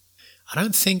I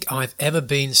don't think I've ever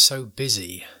been so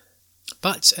busy,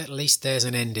 but at least there's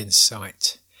an end in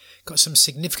sight. Got some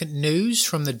significant news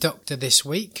from the doctor this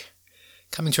week,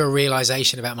 coming to a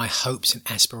realisation about my hopes and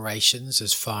aspirations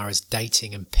as far as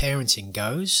dating and parenting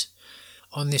goes.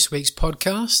 On this week's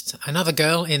podcast, another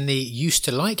girl in the used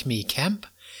to like me camp,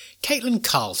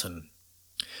 Carlton,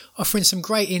 offering some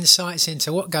great insights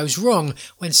into what goes wrong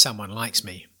when someone likes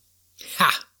me.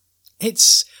 Ha!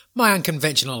 It's my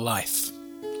unconventional life.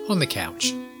 On the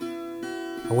couch.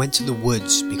 I went to the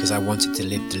woods because I wanted to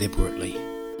live deliberately,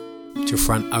 to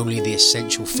front only the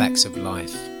essential facts of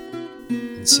life,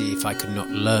 and see if I could not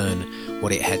learn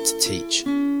what it had to teach,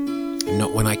 and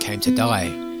not when I came to die,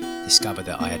 discover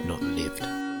that I had not lived.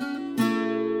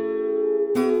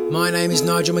 My name is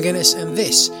Nigel McGuinness, and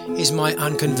this is my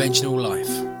unconventional life.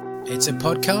 It's a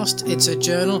podcast, it's a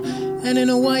journal, and in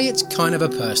a way it's kind of a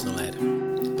personal ad.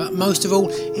 But most of all,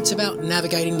 it's about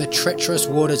navigating the treacherous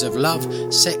waters of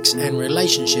love, sex and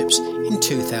relationships in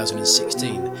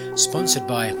 2016. Sponsored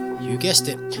by, you guessed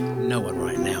it, no one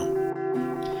right now.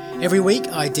 Every week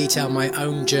I detail my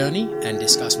own journey and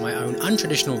discuss my own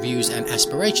untraditional views and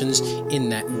aspirations in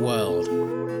that world.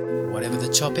 Whatever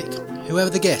the topic, whoever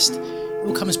the guest, it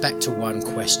all comes back to one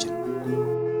question.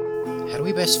 How do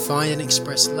we best find and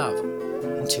express love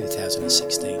in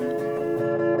 2016?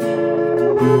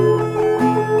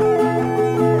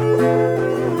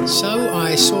 So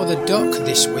I saw the doc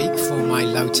this week for my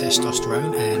low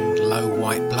testosterone and low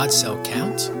white blood cell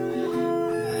count.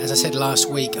 As I said last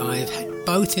week, I've had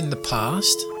both in the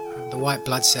past. The white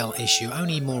blood cell issue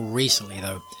only more recently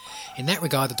though. In that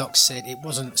regard, the doc said it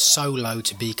wasn't so low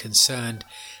to be concerned,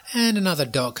 and another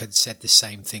doc had said the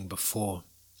same thing before.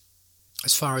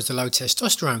 As far as the low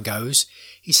testosterone goes,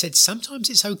 he said sometimes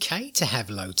it's okay to have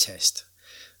low test,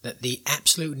 that the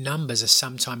absolute numbers are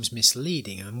sometimes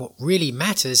misleading, and what really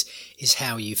matters is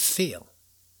how you feel.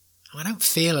 I don't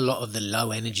feel a lot of the low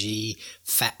energy,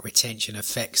 fat retention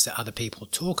effects that other people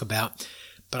talk about,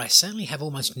 but I certainly have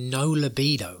almost no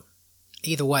libido.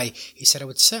 Either way, he said I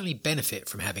would certainly benefit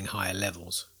from having higher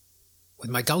levels.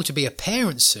 With my goal to be a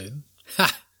parent soon,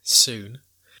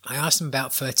 I asked him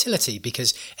about fertility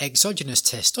because exogenous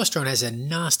testosterone has a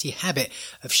nasty habit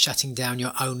of shutting down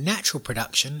your own natural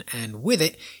production and with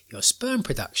it, your sperm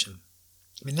production.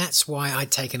 That's why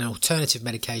I'd taken an alternative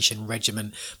medication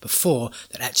regimen before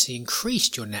that actually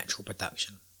increased your natural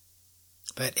production.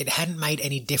 But it hadn't made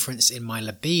any difference in my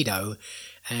libido,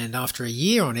 and after a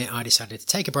year on it, I decided to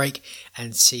take a break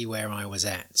and see where I was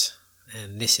at.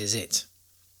 And this is it.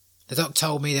 The doc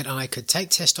told me that I could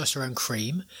take testosterone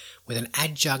cream with an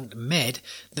adjunct med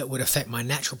that would affect my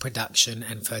natural production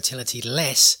and fertility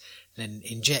less than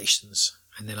injections.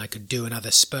 And then I could do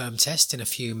another sperm test in a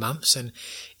few months, and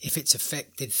if it's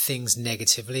affected things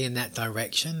negatively in that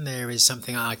direction, there is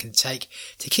something I can take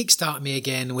to kickstart me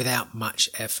again without much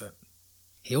effort.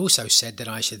 He also said that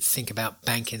I should think about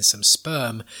banking some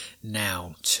sperm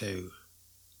now too.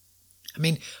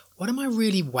 What am I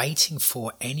really waiting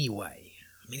for anyway?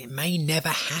 It may never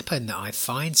happen that I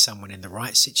find someone in the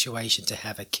right situation to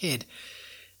have a kid.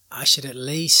 I should at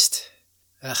least...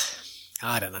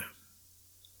 I don't know.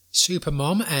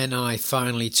 Supermom and I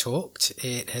finally talked.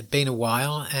 It had been a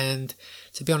while, and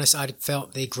to be honest, I'd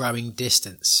felt the growing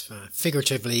distance,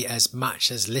 figuratively as much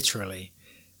as literally.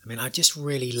 I just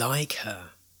really like her.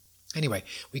 Anyway,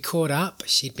 we caught up.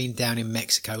 She'd been down in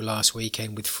Mexico last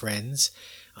weekend with friends.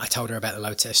 I told her about the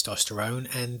low testosterone,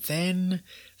 and then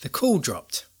the call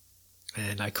dropped.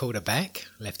 And I called her back,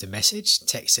 left a message,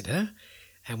 texted her,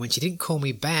 and when she didn't call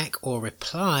me back or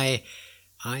reply,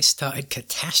 I started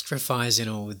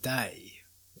catastrophizing all day,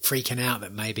 freaking out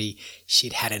that maybe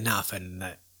she'd had enough and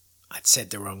that I'd said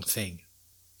the wrong thing.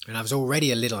 And I was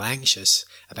already a little anxious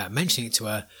about mentioning it to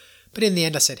her, but in the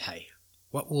end I said, hey,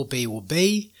 what will be,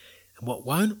 and what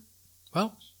won't,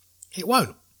 well, it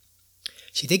won't.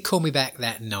 She did call me back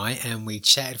that night and we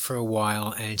chatted for a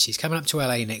while, and she's coming up to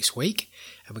LA next week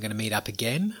and we're going to meet up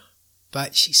again,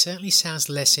 but she certainly sounds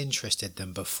less interested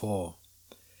than before.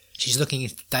 She's looking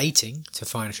into dating to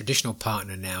find a traditional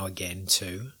partner now again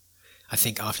too, I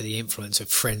think after the influence of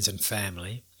friends and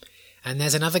family. And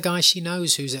there's another guy she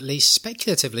knows who's at least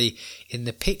speculatively in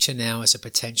the picture now as a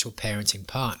potential parenting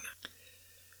partner.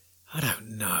 I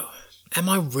don't know. Am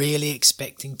I really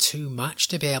expecting too much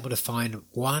to be able to find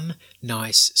one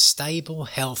nice, stable,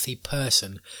 healthy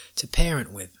person to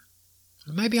parent with?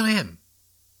 Maybe I am.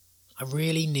 I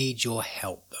really need your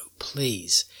help though,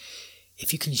 please.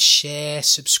 If you can share,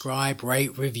 subscribe,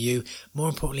 rate, review, more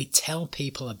importantly, tell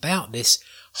people about this,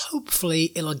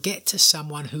 hopefully it'll get to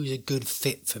someone who's a good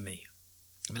fit for me.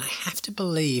 I have to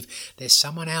believe there's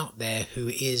someone out there who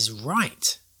is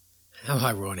right. How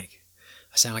ironic.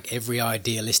 I sound like every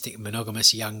idealistic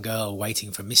monogamous young girl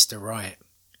waiting for Mr. Right.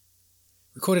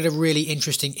 Recorded a really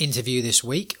interesting interview this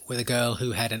week with a girl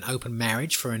who had an open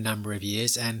marriage for a number of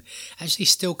years and actually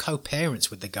still co-parents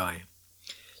with the guy.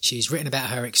 She's written about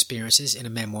her experiences in a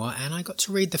memoir, and I got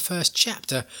to read the first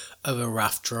chapter of a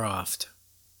rough draft.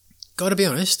 Gotta be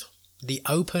honest, the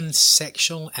open,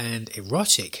 sexual and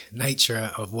erotic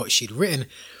nature of what she'd written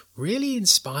really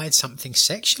inspired something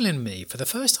sexual in me for the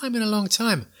first time in a long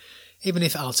time, even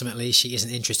if ultimately she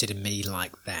isn't interested in me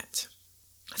like that.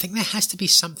 I think there has to be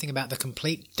something about the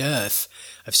complete dearth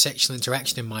of sexual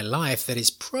interaction in my life that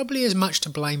is probably as much to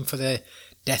blame for the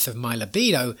death of my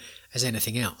libido as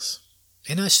anything else.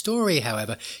 In her story,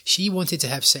 however, she wanted to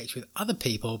have sex with other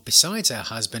people besides her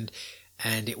husband,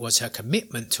 and it was her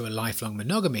commitment to a lifelong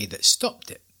monogamy that stopped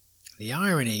it. The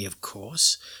irony, of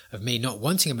course, of me not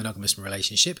wanting a monogamous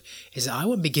relationship is that I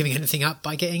wouldn't be giving anything up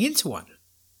by getting into one.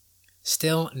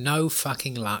 Still, no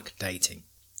fucking luck dating.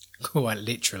 Quite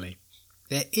literally.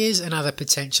 There is another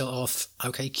potential of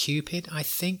OkCupid, I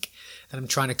think, that I'm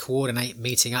trying to coordinate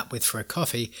meeting up with for a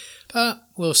coffee, but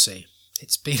we'll see.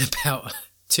 It's been about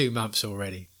 2 months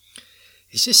already.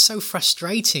 It's just so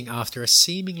frustrating after a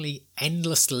seemingly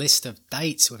endless list of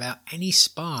dates without any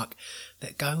spark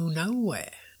that go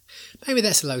nowhere. Maybe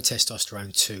that's low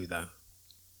testosterone too, though.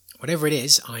 Whatever it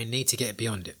is, I need to get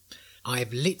beyond it.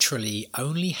 I've literally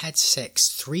only had sex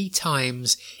 3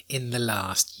 times in the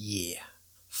last year.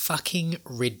 Fucking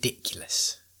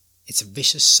ridiculous. It's a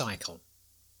vicious cycle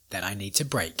that I need to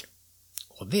break,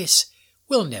 or this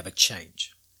will never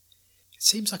change. It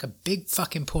seems like a big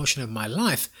fucking portion of my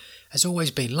life has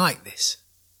always been like this.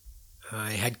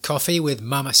 I had coffee with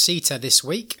Mamacita this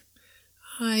week.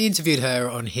 I interviewed her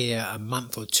on here a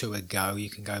month or 2 ago. You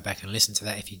can go back and listen to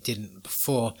that if you didn't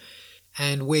before.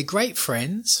 And we're great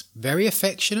friends, very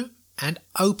affectionate and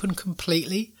open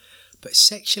completely. But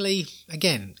sexually,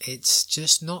 again, it's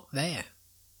just not there.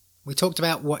 We talked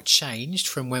about what changed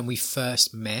from when we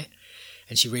first met,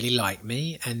 and she really liked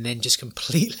me, and then just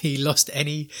completely lost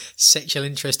any sexual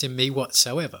interest in me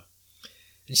whatsoever.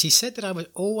 And she said that I was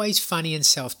always funny and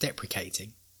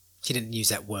self-deprecating. She didn't use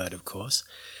that word, of course,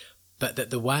 but that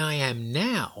the way I am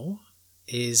now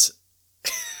is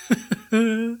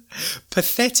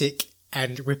pathetic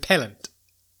and repellent.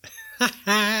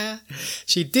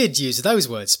 She did use those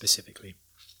words specifically.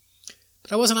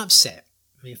 But I wasn't upset.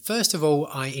 I mean, first of all,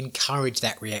 I encouraged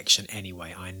that reaction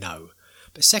anyway, I know.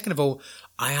 But second of all,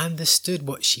 I understood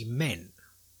what she meant.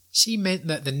 She meant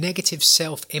that the negative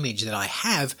self-image that I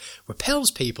have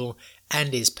repels people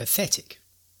and is pathetic.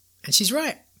 And she's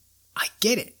right. I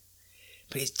get it.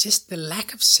 But it's just the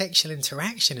lack of sexual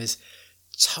interaction has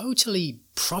totally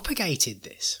propagated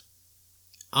this.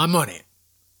 I'm on it.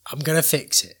 I'm going to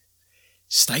fix it.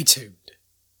 Stay tuned.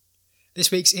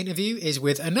 This week's interview is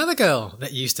with another girl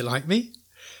that used to like me.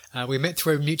 We met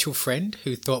through a mutual friend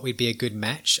who thought we'd be a good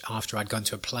match after I'd gone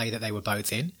to a play that they were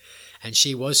both in. And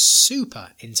she was super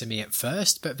into me at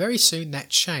first, but very soon that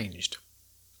changed.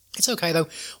 It's okay though,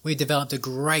 we developed a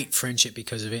great friendship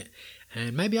because of it,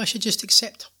 and maybe I should just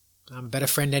accept I'm a better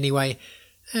friend anyway,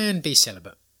 and be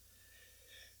celibate.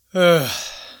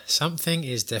 Something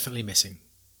is definitely missing.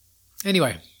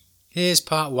 Anyway, here's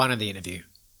part 1 of the interview.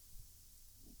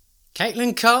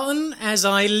 Caitlin Carlton, as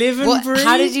I live and breathe.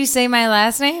 How did you say my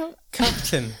last name?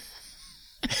 Carlton.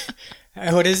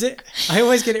 What is it? I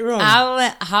always get it wrong.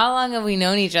 How long have we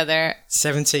known each other?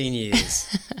 17 years.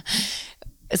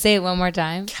 Say it one more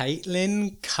time.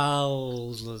 Caitlin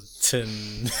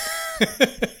Carlton.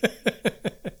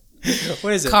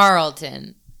 What is it?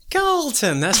 Carlton.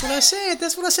 Carlton. That's what I said.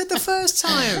 That's what I said the first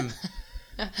time.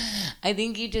 I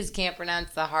think you just can't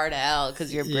pronounce the hard L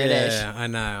because you're British. Yeah, I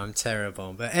know. I'm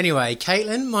terrible. But anyway,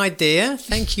 Caitlin, my dear,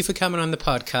 thank you for coming on the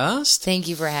podcast. Thank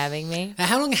you for having me.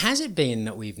 How long has it been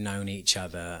that we've known each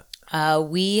other?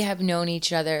 We have known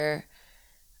each other,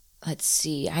 let's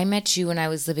see, I met you when I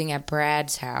was living at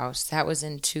Brad's house. That was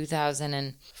in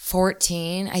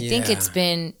 2014. I think it's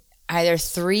been either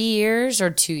 3 years or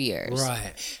 2 years.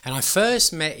 Right. And I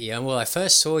first met you, I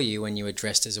first saw you when you were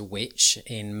dressed as a witch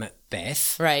in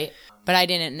Macbeth. Right. But I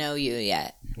didn't know you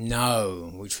yet.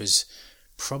 No, which was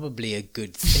probably a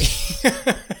good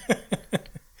thing.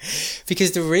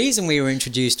 Because the reason we were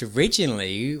introduced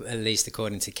originally, at least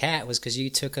according to Kat, was because you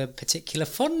took a particular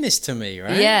fondness to me,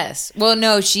 right? Yes. Well,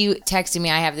 no, she texted me,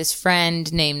 I have this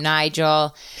friend named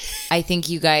Nigel. I think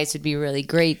you guys would be really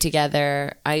great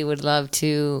together. I would love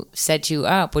to set you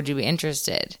up. Would you be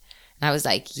interested? And I was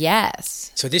like,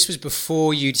 yes. So this was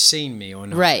before you'd seen me or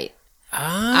not? Right.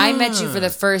 Ah. I met you for the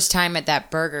first time at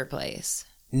that burger place.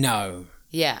 No.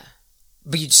 Yeah.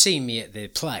 But you'd seen me at the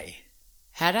play.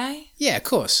 Had I? Yeah, of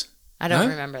course. I don't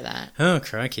remember that. Oh,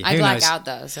 crikey. I black out,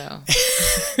 though, so.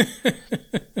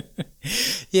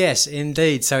 Yes,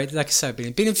 indeed. So, like I said,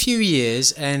 it's been a few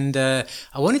years, and I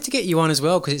wanted to get you on as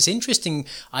well because it's interesting.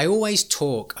 I always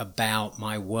talk about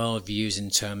my worldviews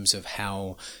in terms of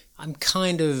how I'm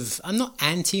not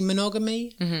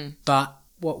anti-monogamy, but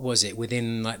what was it?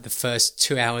 Within like the first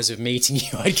 2 hours of meeting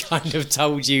you, I kind of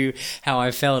told you how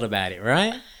I felt about it,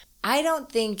 right? I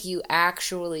don't think you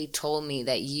actually told me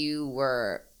that you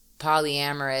were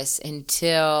polyamorous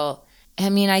until,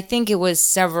 I think it was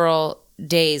several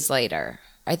days later.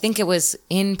 I think it was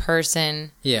in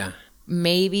person. Yeah.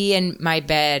 Maybe in my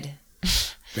bed.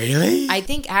 Really? I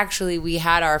think actually we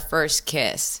had our first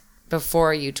kiss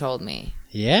before you told me.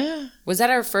 Yeah? Was that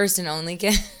our first and only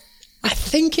kiss? I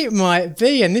think it might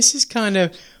be, and this is kind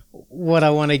of what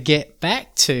I want to get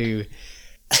back to.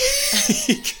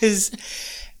 Because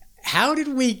how did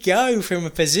we go from a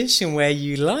position where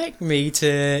you like me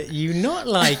to you not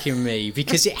liking me?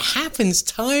 Because it happens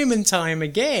time and time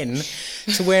again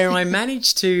to where I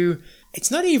manage to,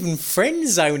 it's not even friend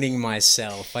zoning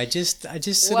myself. I just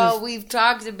sort of... we've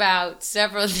talked about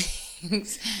several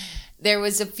things. There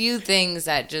was a few things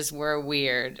that just were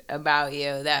weird about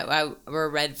you that were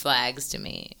red flags to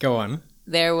me. Go on.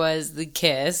 There was the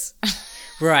kiss.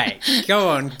 Right. Go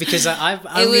on. Because I've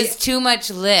only... It was too much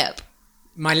lip.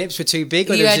 My lips were too big?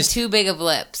 Or you had just... too big of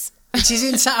lips. Which is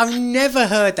insane. I've never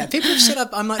heard that. People have said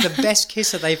I'm like the best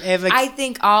kisser they've ever... I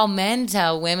think all men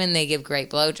tell women they give great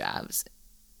blowjobs.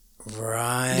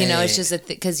 Right. It's just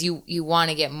because you want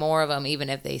to get more of them even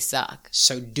if they suck.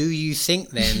 So do you think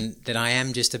then that I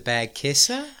am just a bad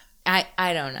kisser? I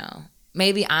don't know.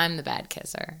 Maybe I'm the bad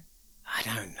kisser. I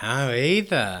don't know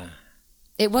either.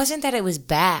 It wasn't that it was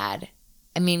bad.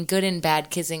 Good and bad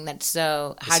kissing, that's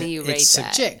so... How do you rate that? It's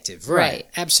subjective, right.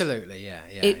 Absolutely, yeah.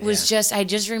 It was just... I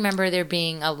just remember there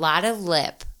being a lot of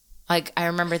lip. Like, I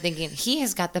remember thinking, he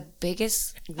has got the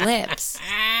biggest lips.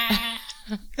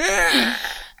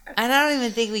 And I don't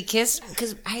even think we kissed,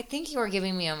 because I think you were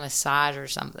giving me a massage or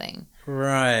something.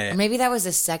 Right. Or maybe that was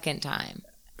the second time.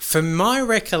 From my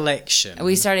recollection...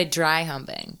 We started dry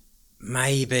humping.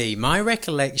 Maybe. My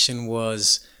recollection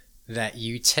was... that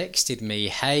you texted me,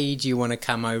 hey, do you want to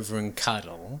come over and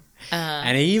cuddle?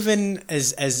 And even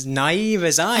as naive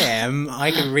as I am,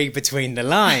 I can read between the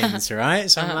lines, right?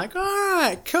 So I'm like, all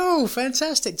right, cool,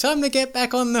 fantastic. Time to get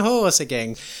back on the horse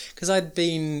again. Because I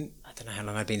don't know how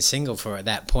long I'd been single for at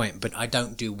that point, but I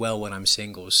don't do well when I'm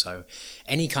single. So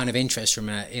any kind of interest from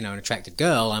an attractive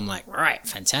girl, I'm like, right,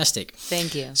 fantastic.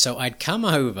 Thank you. So I'd come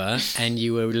over and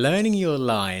you were learning your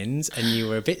lines and you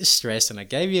were a bit stressed and I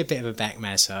gave you a bit of a back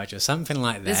massage or something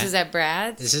like that. This is at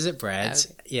Brad's? This is at Brad's,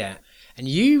 okay. Yeah. And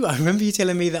I remember you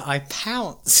telling me that I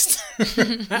pounced.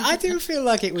 I didn't feel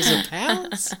like it was a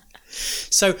pounce.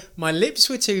 So my lips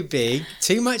were too big,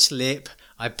 too much lip.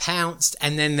 I pounced,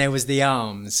 and then there was the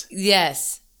arms.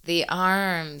 Yes, the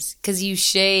arms, because you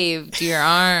shaved your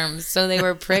arms, so they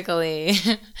were prickly.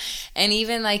 And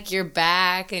even like your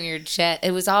back and your chest, it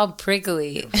was all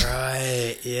prickly.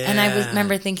 Right, yeah. And I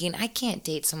remember thinking, I can't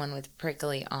date someone with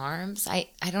prickly arms. I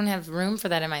don't have room for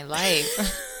that in my life.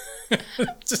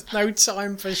 Just no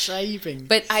time for shaving.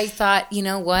 But I thought, you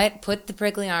know what? Put the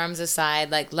prickly arms aside.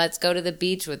 Like, let's go to the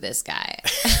beach with this guy.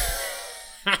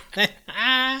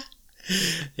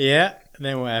 Yeah, and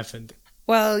then what happened?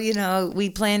 Well, we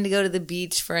planned to go to the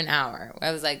beach for an hour.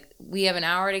 I was like, we have an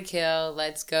hour to kill.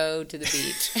 Let's go to the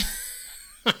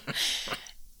beach.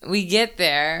 We get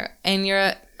there, and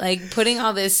you're like putting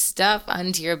all this stuff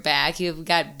onto your back. You've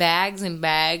got bags and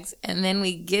bags, and then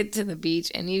we get to the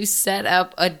beach, and you set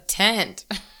up a tent.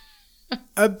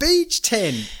 A beach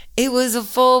tent? It was a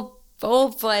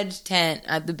full-fledged tent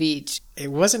at the beach.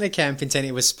 It wasn't a camping tent.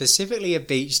 It was specifically a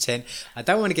beach tent. I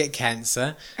don't want to get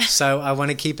cancer, so I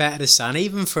want to keep out of the sun,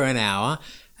 even for an hour.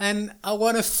 And I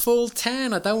want a full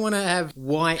tan. I don't want to have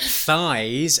white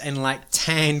thighs and like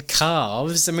tan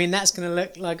calves. That's going to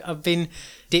look like I've been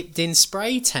dipped in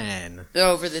spray tan.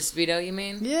 Over the Speedo, you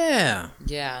mean? Yeah.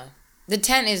 Yeah. The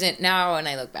tent isn't, now when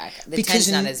I look back, tent's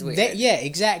not as weird. Yeah,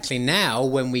 exactly. Now,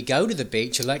 when we go to the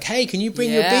beach, you're like, hey, can you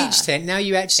bring your beach tent? Now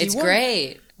you actually It's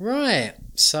great. Right.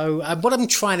 So what I'm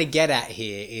trying to get at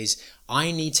here is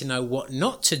I need to know what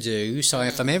not to do. So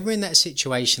if I'm ever in that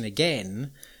situation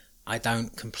again, I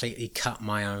don't completely cut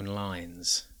my own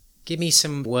lines. Give me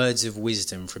some words of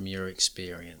wisdom from your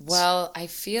experience. Well, I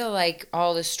feel like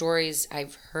all the stories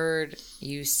I've heard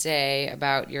you say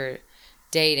about your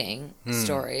dating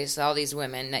stories, all these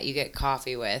women that you get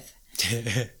coffee with,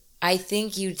 I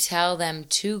think you tell them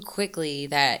too quickly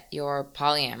that you're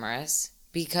polyamorous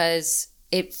because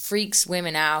it freaks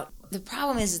women out the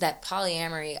problem is that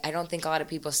polyamory, I don't think a lot of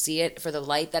people see it for the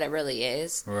light that it really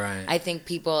is. Right. I think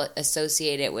people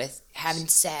associate it with having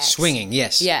sex. Swinging,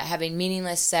 yes. Yeah, having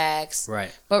meaningless sex.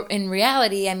 Right. But in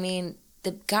reality, I mean,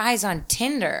 the guys on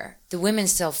Tinder, the women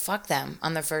still fuck them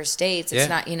on their first dates. It's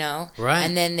not, Right.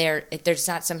 And then there's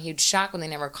not some huge shock when they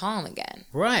never call them again.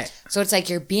 Right. So it's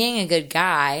like you're being a good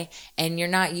guy and you're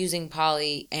not using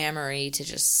polyamory to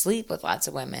just sleep with lots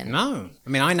of women. No. I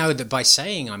mean, I know that by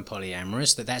saying I'm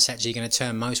polyamorous, that's actually going to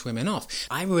turn most women off.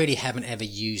 I really haven't ever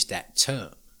used that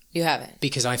term. You haven't?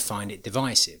 Because I find it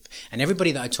divisive. And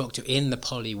everybody that I talk to in the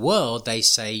poly world, they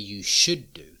say you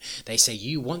should do. They say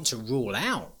you want to rule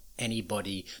out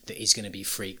anybody that is going to be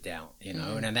freaked out,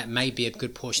 and that may be a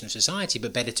good portion of society,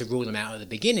 but better to rule them out at the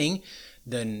beginning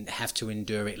than have to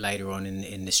endure it later on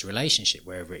in this relationship,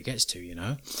 wherever it gets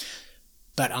to,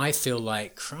 But I feel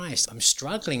like, Christ, I'm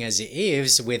struggling as it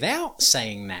is without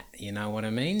saying that, you know what I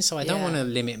mean? So I don't want to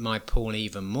limit my pool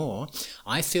even more.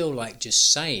 I feel like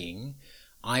just saying,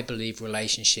 I believe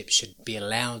relationships should be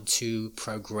allowed to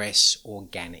progress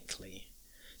organically.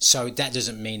 So that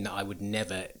doesn't mean that I would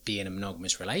never be in a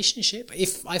monogamous relationship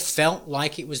if I felt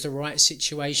like it was the right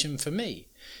situation for me.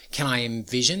 Can I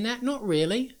envision that? Not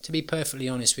really, to be perfectly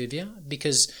honest with you,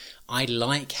 because I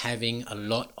like having a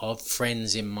lot of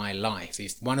friends in my life.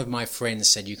 If one of my friends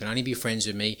said, you can only be friends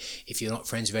with me if you're not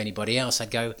friends with anybody else,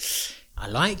 I'd go, I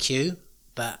like you,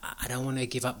 but I don't want to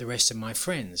give up the rest of my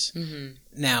friends. Mm-hmm.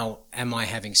 Now, am I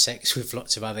having sex with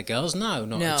lots of other girls? No,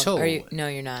 not at all. No,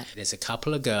 you're not. There's a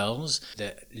couple of girls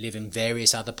that live in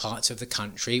various other parts of the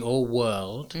country or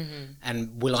world,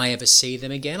 and will I ever see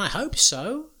them again? I hope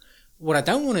so. What I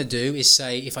don't want to do is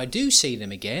say, if I do see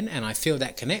them again and I feel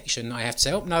that connection, I have to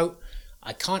say, oh, no,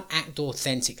 I can't act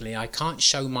authentically. I can't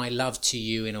show my love to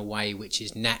you in a way which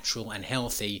is natural and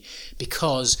healthy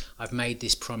because I've made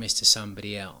this promise to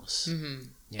somebody else.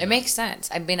 Mm-hmm. It makes sense.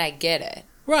 I mean, I get it.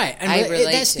 Right, and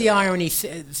that's the irony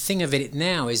thing of it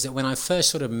now, is that when I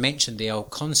first sort of mentioned the old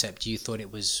concept, you thought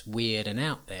it was weird and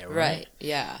out there, right? Right,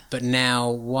 yeah. But now,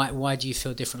 why do you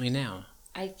feel differently now?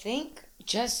 I think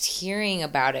just hearing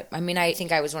about it, I mean, I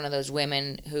think I was one of those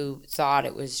women who thought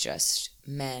it was just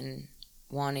men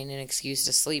wanting an excuse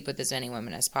to sleep with as many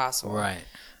women as possible. Right.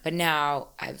 But now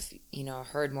I've,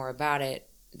 heard more about it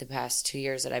the past 2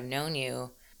 years that I've known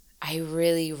you. I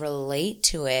really relate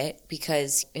to it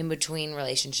because in between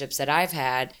relationships that I've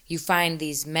had, you find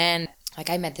these men, like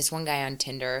I met this one guy on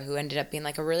Tinder who ended up being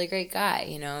like a really great guy,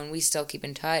 and we still keep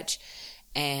in touch.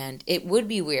 And it would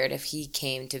be weird if he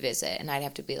came to visit and I'd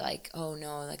have to be like, oh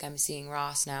no, like I'm seeing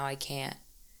Ross now, I can't,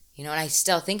 and I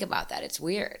still think about that. It's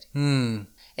weird.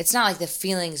 It's not like the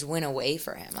feelings went away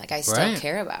for him. Like I still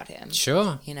care about him.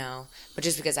 Sure. But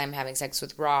just because I'm having sex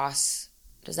with Ross,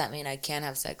 does that mean I can't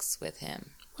have sex with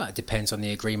him? Well, it depends on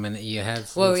the agreement that you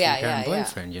have with your current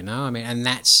boyfriend, I mean, and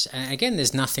that's, again,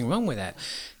 there's nothing wrong with that.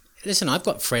 Listen, I've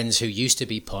got friends who used to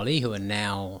be poly who are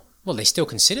now, well, they still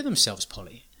consider themselves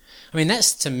poly. I mean,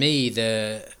 that's to me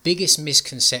the biggest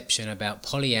misconception about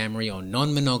polyamory or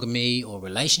non-monogamy or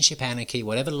relationship anarchy,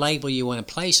 whatever label you want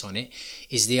to place on it,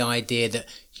 is the idea that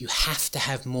you have to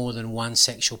have more than one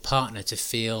sexual partner to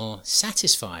feel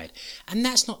satisfied. And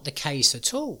that's not the case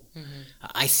at all. Mm-hmm.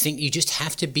 I think you just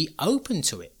have to be open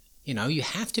to it. You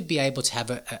have to be able to have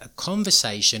a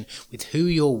conversation with who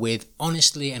you're with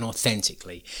honestly and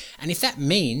authentically. And if that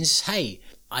means, hey,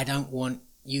 I don't want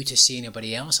you to see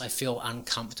anybody else, I feel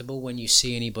uncomfortable when you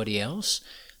see anybody else,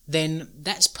 then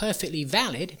that's perfectly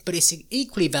valid, but it's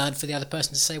equally valid for the other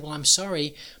person to say, well, I'm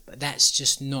sorry, but that's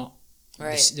just not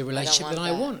the relationship that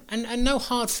I want. And no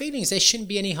hard feelings. There shouldn't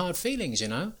be any hard feelings,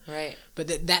 Right.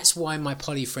 But that's why my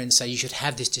poly friends say you should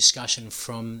have this discussion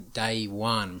from day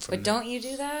one. But don't you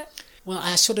do that? Well,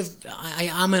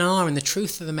 I'm an R, and the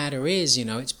truth of the matter is,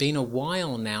 it's been a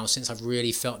while now since I've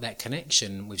really felt that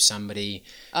connection with somebody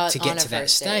to get to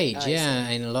that stage.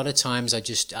 And a lot of times I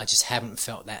just haven't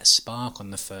felt that spark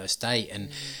on the first date, and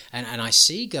I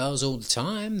see girls all the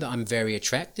time that I'm very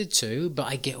attracted to, but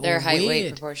I get all weird. They're height,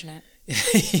 weight, proportionate.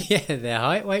 Yeah, they're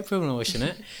height, weight,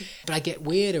 proportionate. But I get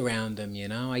weird around them,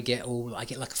 I get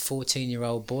like a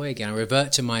 14-year-old boy again. I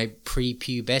revert to my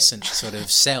pre-pubescent sort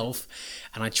of self,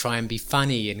 and I try and be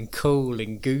funny and cool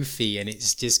and goofy, and it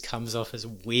just comes off as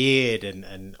weird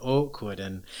and awkward.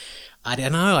 And I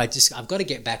don't know, I've got to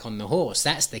get back on the horse.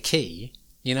 That's the key.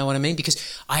 You know what I mean?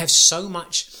 Because I have so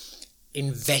much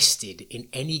invested in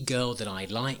any girl that I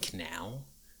like now,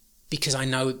 because I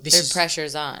know the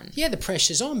pressure's on. Yeah, the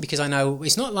pressure's on, because I know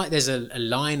it's not like there's a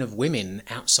line of women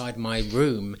outside my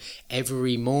room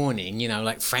every morning,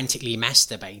 like frantically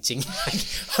masturbating,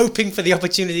 like, hoping for the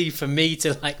opportunity for me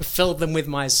to like fill them with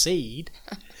my seed.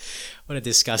 What a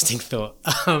disgusting thought.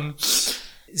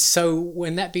 So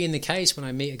when that being the case, when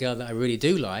I meet a girl that I really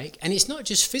do like, and it's not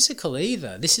just physical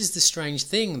either. This is the strange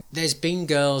thing. There's been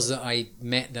girls that I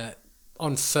met that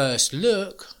on first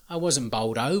look, I wasn't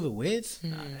bowled over with.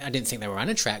 I didn't think they were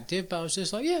unattractive, but I was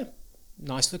just like, yeah,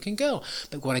 nice looking girl.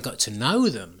 But when I got to know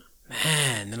them,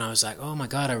 man, then I was like, oh my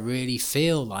God, I really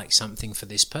feel like something for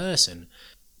this person.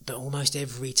 But almost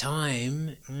every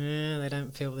time, they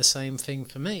don't feel the same thing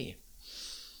for me.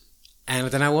 And I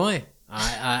don't know why.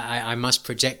 I must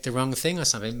project the wrong thing or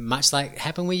something, much like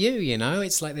happened with you, you know?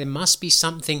 It's like there must be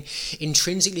something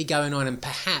intrinsically going on, and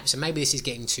perhaps, and maybe this is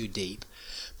getting too deep,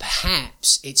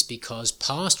 perhaps it's because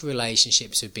past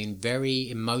relationships have been very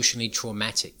emotionally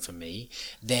traumatic for me.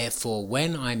 Therefore,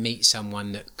 when I meet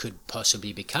someone that could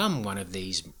possibly become one of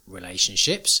these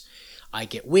relationships, I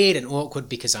get weird and awkward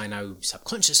because I know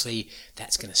subconsciously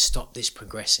that's going to stop this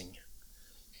progressing.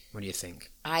 What do you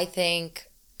think?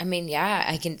 I mean, yeah,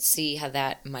 I can see how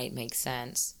that might make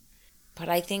sense. But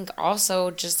I think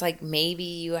also just like maybe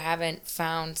you haven't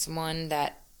found someone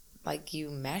that like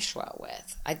you mesh well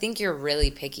with. I think you're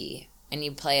really picky and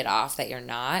you play it off that you're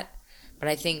not. But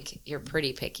I think you're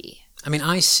pretty picky. I mean,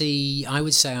 I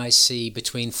would say I see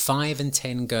between 5 and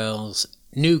 10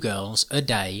 new girls a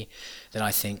day that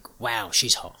I think, wow,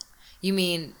 she's hot. You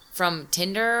mean from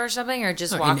Tinder or something, or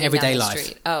just walking in everyday down the life?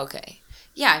 Street? Oh, okay.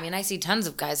 Yeah, I mean, I see tons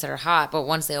of guys that are hot, but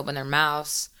once they open their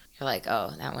mouths, you're like,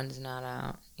 oh, that one's not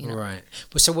out. You know? Right.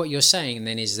 Well, so what you're saying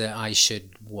then is that I should,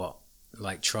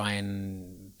 like try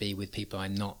and be with people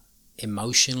I'm not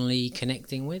emotionally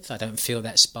connecting with? I don't feel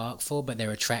that spark for, but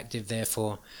they're attractive,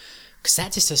 therefore... Because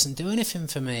that just doesn't do anything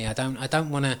for me. I don't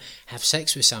want to have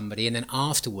sex with somebody and then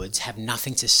afterwards have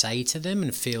nothing to say to them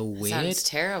and feel weird. Sounds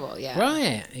terrible, yeah.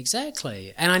 Right,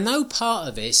 exactly. And I know part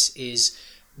of this is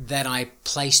that I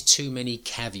place too many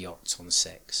caveats on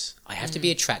sex. I have to be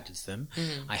attracted to them.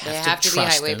 I have to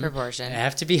trust them. They have to be height-weight proportionate. They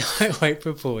have to be height-weight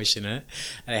proportionate.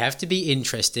 They have to be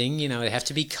interesting. You know, they have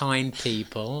to be kind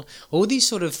people. All these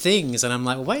sort of things. And I'm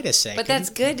like, wait a second. But that's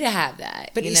good to have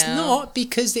that. But it's not,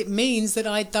 because it means that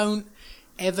I don't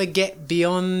ever get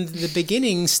beyond the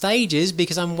beginning stages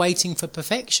because I'm waiting for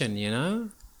perfection, you know?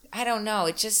 I don't know.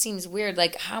 It just seems weird.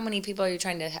 Like, how many people are you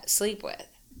trying to sleep with?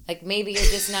 Like, maybe you're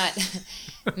just not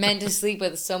meant to sleep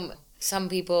with some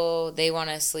people. They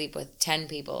want to sleep with 10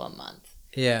 people a month.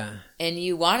 Yeah. And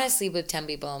you want to sleep with 10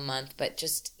 people a month, but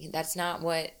just that's not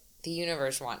what the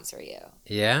universe wants for you.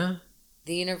 Yeah?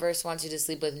 The universe wants you to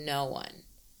sleep with no one.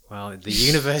 Well, the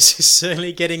universe is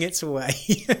certainly getting its way.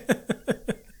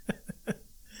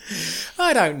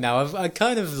 I don't know. I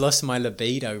kind of lost my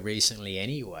libido recently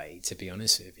anyway, to be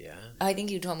honest with you. I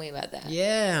think you told me about that.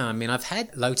 Yeah, I mean, I've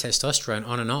had low testosterone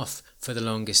on and off for the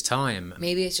longest time.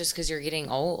 Maybe it's just because you're getting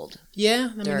old. Yeah,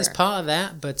 I mean, there's part of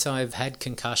that, but I've had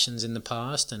concussions in the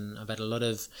past, and I've had a lot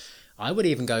of... I would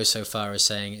even go so far as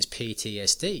saying it's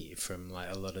PTSD from like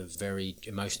a lot of very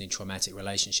emotionally traumatic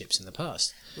relationships in the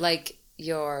past. Like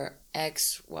your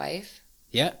ex-wife?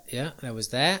 Yeah, there was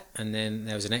that. And then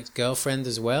there was an ex-girlfriend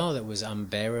as well that was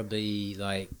unbearably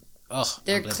like,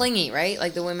 they're clingy, right?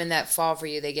 Like the women that fall for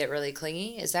you, they get really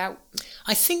clingy? Is that...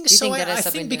 I think so. I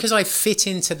think because I fit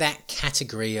into that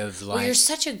category of like... Well, you're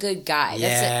such a good guy.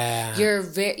 Yeah.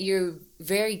 You're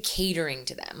very catering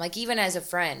to them. Like even as a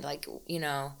friend, like, you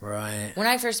know... Right. When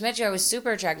I first met you, I was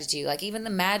super attracted to you. Like even the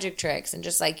magic tricks and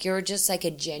just like, you're just like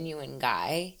a genuine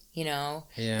guy. You know,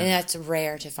 yeah. And that's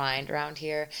rare to find around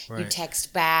here. Right. You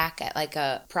text back at like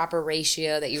a proper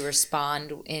ratio that you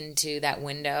respond into that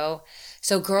window.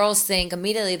 So girls think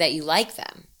immediately that you like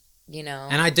them, you know.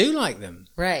 And I do like them.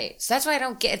 Right. So that's why I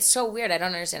don't get, it's so weird. I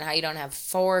don't understand how you don't have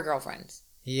 4 girlfriends.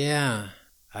 Yeah.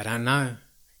 I don't know.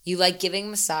 You like giving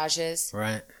massages.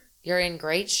 Right. You're in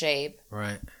great shape.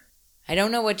 Right. I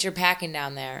don't know what you're packing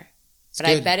down there, but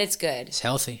I bet it's good. It's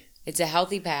healthy. It's a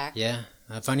healthy pack. Yeah.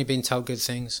 I've only been told good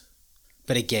things.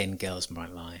 But again, girls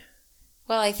might lie.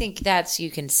 Well, I think that's, you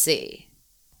can see.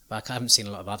 But I haven't seen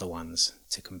a lot of other ones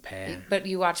to compare. But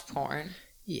you watch porn.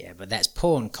 Yeah, but that's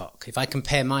porn cock. If I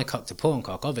compare my cock to porn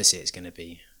cock, obviously it's going to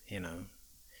be, you know.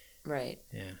 Right.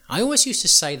 Yeah. I always used to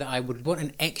say that I would want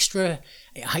an extra...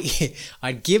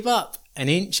 I'd give up an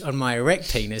inch on my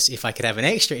erect penis if I could have an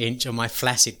extra inch on my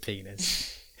flaccid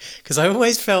penis. Because I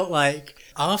always felt like...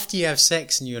 After you have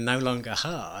sex and you're no longer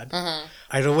hard,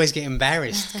 I'd always get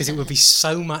embarrassed because it would be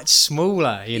so much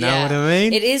smaller, you know what I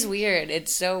mean? It is weird.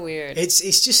 It's so weird. It's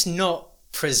just not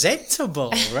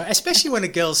presentable, right? Especially when a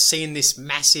girl's seeing this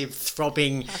massive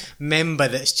throbbing member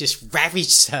that's just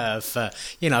ravaged her for,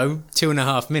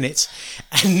 2.5 minutes.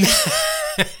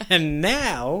 And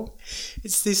now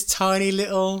it's this tiny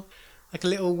little, like a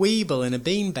little weeble in a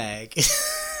beanbag.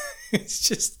 It's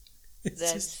just...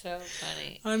 That's so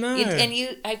funny. I know.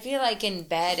 I feel like in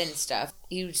bed and stuff,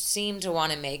 you seem to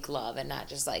want to make love and not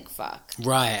just like fuck.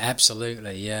 Right,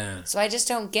 absolutely, yeah. So I just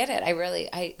don't get it.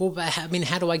 Well, but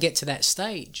how do I get to that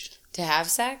stage? To have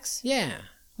sex? Yeah.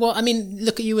 Well, I mean,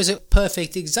 look at you as a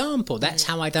perfect example. That's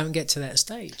how I don't get to that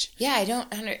stage. Yeah,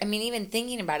 even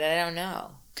thinking about it, I don't know.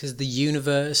 Because the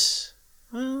universe,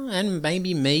 and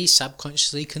maybe me,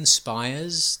 subconsciously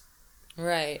conspires...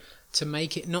 Right. To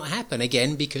make it not happen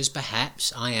again, because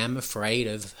perhaps I am afraid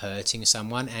of hurting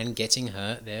someone and getting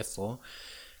hurt. Therefore,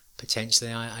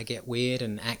 potentially I get weird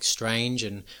and act strange,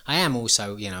 and I am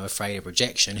also, afraid of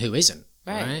rejection. Who isn't,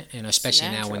 right? Especially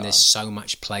now when there's so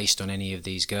much placed on any of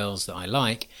these girls that I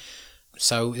like.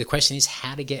 So the question is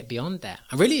how to get beyond that.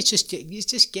 And really, it's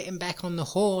just getting back on the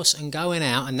horse and going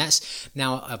out. And that's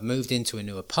now I've moved into a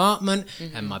new apartment,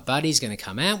 and my buddy's going to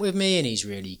come out with me, and he's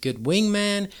really good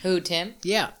wingman. Who, Tim?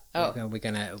 Yeah. Oh,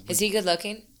 is he good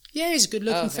looking? Yeah, he's a good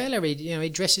looking fella. He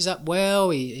dresses up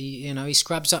well. He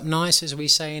scrubs up nice, as we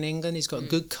say in England. He's got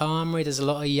good karma. He does a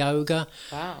lot of yoga.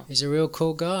 Wow, he's a real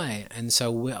cool guy. And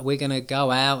so we're going to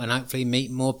go out and hopefully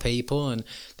meet more people. And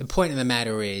the point of the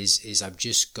matter is I've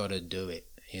just got to do it.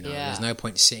 There's no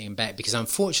point sitting back, because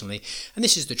unfortunately, and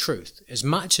this is the truth, as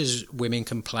much as women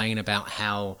complain about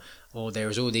how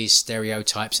there's all these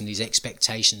stereotypes and these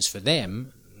expectations for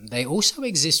them, they also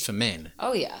exist for men.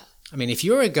 Oh, yeah. I mean, if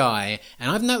you're a guy, and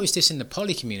I've noticed this in the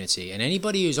poly community, and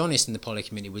anybody who's honest in the poly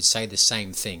community would say the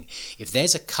same thing. If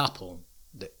there's a couple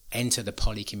that enter the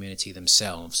poly community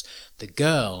themselves, the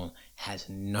girl has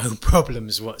no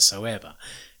problems whatsoever.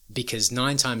 Because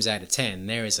 9 times out of 10,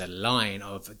 there is a line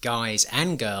of guys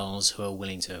and girls who are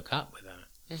willing to hook up with her.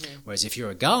 Mm-hmm. Whereas if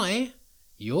you're a guy...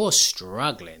 you're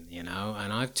struggling, and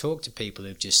I've talked to people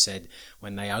who've just said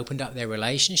when they opened up their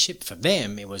relationship, for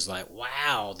them it was like,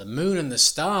 wow, the moon and the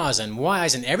stars, and why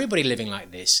isn't everybody living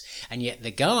like this? And yet the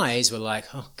guys were like,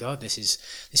 oh God, this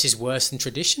is worse than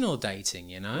traditional dating,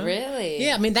 Really?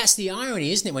 Yeah, I mean, that's the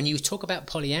irony, isn't it? When you talk about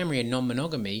polyamory and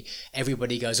non-monogamy,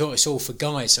 everybody goes, oh, it's all for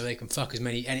guys so they can fuck as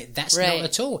many, and that's not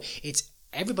at all. It's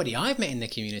everybody I've met in the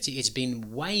community, it's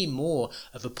been way more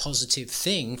of a positive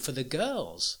thing for the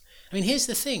girls. I mean, here's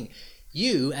the thing.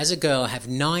 You, as a girl, have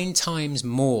 9 times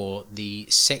more the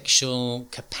sexual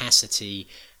capacity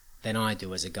than I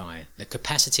do as a guy. The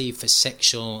capacity for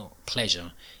sexual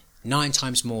pleasure, 9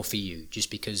 times more for you,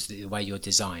 just because the way you're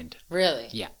designed. Really?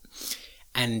 Yeah.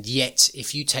 And yet,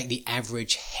 if you take the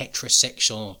average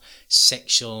heterosexual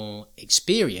sexual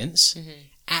experience,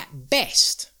 at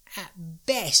best,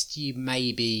 you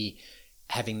may be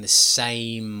having the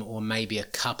same or maybe a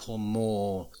couple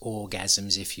more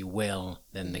orgasms, if you will,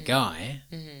 than the guy,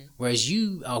 whereas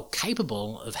you are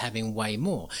capable of having way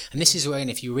more. And this is when,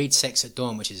 if you read Sex at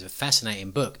Dawn, which is a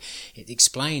fascinating book, it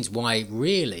explains why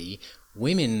really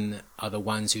women are the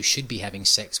ones who should be having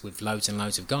sex with loads and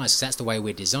loads of guys, because that's the way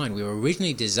we're designed. We were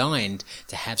originally designed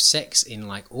to have sex in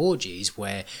like orgies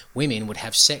where women would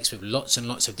have sex with lots and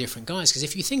lots of different guys. Because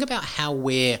if you think about how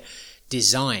we're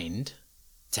designed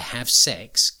to have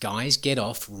sex, guys get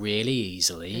off really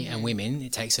easily, and women,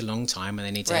 it takes a long time, and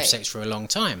they need to have sex for a long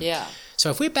time. Yeah. So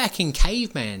if we're back in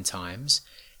caveman times,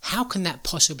 how can that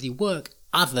possibly work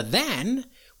other than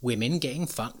women getting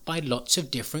fucked by lots of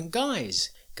different guys?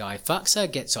 Guy fucks her,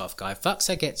 gets off. Guy fucks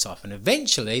her, gets off. And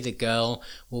eventually the girl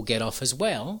will get off as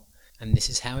well. And this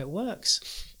is how it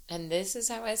works. And this is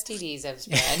how STDs have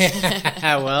spread.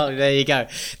 Well, there you go.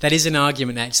 That is an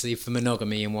argument, actually, for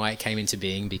monogamy and why it came into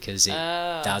being, because it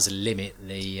does limit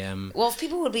the... Well, if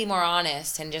people would be more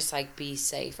honest and just, like, be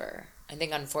safer. I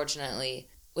think, unfortunately,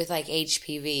 with, like,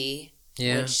 HPV,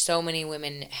 which so many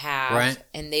women have,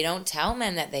 and they don't tell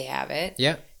men that they have it.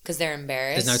 Yeah. Because they're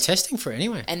embarrassed. There's no testing for it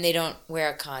anyway. And they don't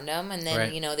wear a condom. And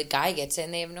then, the guy gets it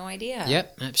and they have no idea.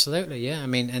 Yep, absolutely, yeah. I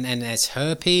mean, and there's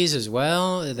herpes as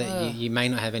well that you may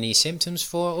not have any symptoms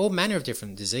for. All manner of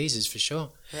different diseases, for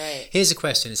sure. Right. Here's a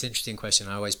question. It's an interesting question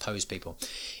I always pose people.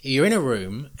 You're in a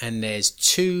room and there's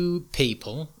 2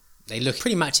 people. They look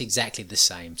pretty much exactly the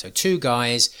same. So 2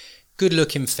 guys,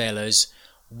 good-looking fellas.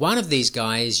 One of these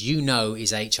guys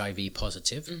is HIV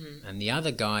positive, and the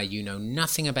other guy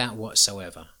nothing about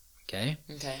whatsoever, okay?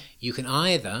 You can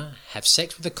either have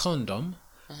sex with a condom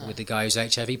with the guy who's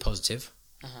HIV positive,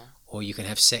 or you can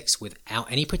have sex without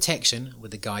any protection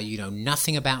with the guy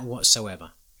nothing about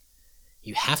whatsoever.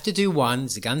 You have to do one.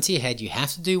 It's a gun to your head. You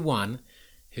have to do one.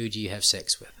 Who do you have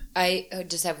sex with? I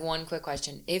just have one quick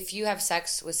question. If you have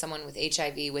sex with someone with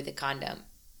HIV with a condom,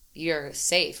 you're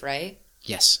safe, right?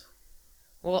 Yes.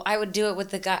 Well, I would do it with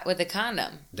the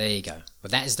condom. There you go. Well,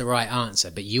 that is the right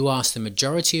answer. But you ask the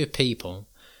majority of people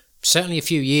Certainly a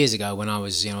few years ago when I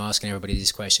was, asking everybody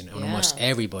this question, and almost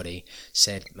everybody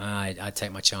said, I'd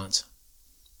take my chance.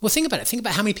 Well, think about it. Think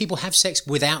about how many people have sex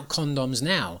without condoms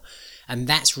now. And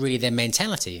that's really their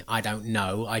mentality. I don't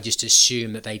know. I just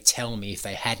assume that they tell me if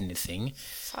they had anything.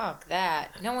 Fuck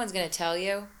that. No one's going to tell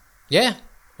you. Yeah.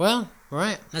 Well,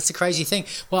 right. That's the crazy thing.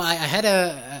 Well, I had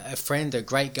a friend, a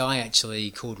great guy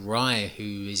actually, called Rye,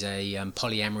 who is a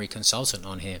polyamory consultant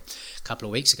on here a couple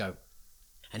of weeks ago.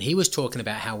 And he was talking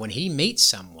about how when he meets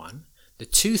someone, the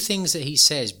two things that he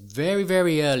says very,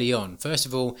 very early on, first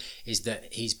of all, is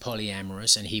that he's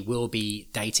polyamorous and he will be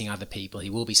dating other people. He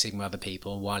will be sleeping with other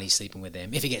people while he's sleeping with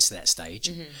them, if he gets to that stage.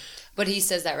 Mm-hmm. But he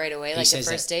says that right away, like the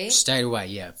first date? Straight away,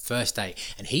 yeah, first date.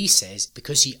 And he says,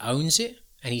 because he owns it,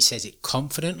 and he says it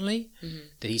confidently,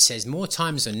 that he says more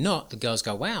times than not, the girls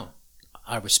go, wow,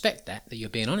 I respect that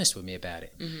you're being honest with me about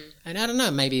it. Mm-hmm. And I don't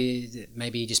know, maybe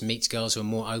he just meets girls who are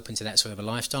more open to that sort of a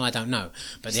lifestyle. I don't know.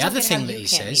 But the other thing that he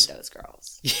says, meet those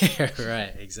girls. Yeah,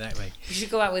 right, exactly. You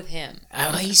should go out with him.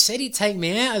 He said he'd take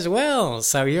me out as well.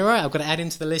 So you're right. I've got to add him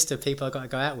to the list of people I've got to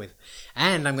go out with,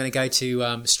 and I'm going to go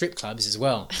to strip clubs as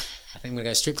well. I think I'm going to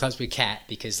go strip clubs with Kat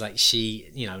because, like, she,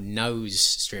 knows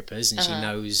strippers and she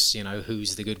knows,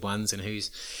 who's the good ones and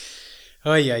who's.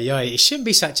 Oh, yeah. It shouldn't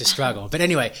be such a struggle. But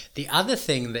anyway, the other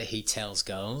thing that he tells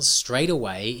girls straight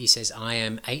away, he says, I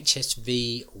am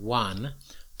HSV1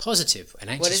 positive. And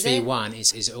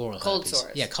HSV1 is oral cold herpes.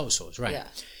 sores. Yeah, cold sores, right. Yeah.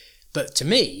 But to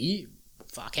me,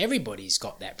 everybody's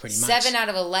got that pretty much. 7 out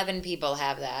of 11 people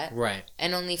have that. Right.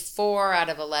 And only 4 out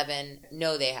of 11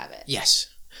 know they have it. Yes.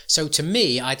 So to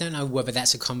me, I don't know whether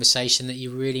that's a conversation that you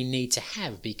really need to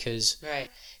have because... Right.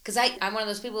 Because I'm one of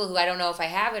those people who I don't know if I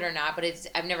have it or not, but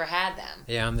I've never had them.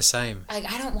 Yeah, I'm the same. Like,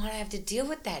 I don't want to have to deal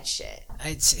with that shit.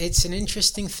 It's an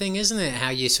interesting thing, isn't it?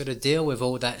 How you sort of deal with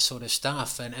all that sort of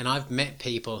stuff. And I've met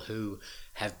people who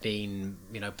have been,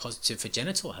 positive for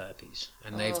genital herpes.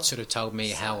 And they've sort of told me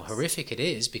how horrific it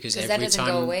is because every time... Because that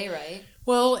doesn't go away, right?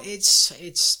 Well,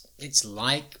 it's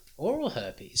like oral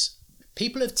herpes.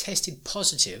 People have tested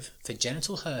positive for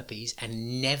genital herpes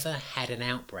and never had an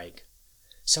outbreak.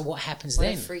 So what happens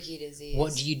then? What a freaky disease.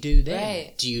 What do you do then?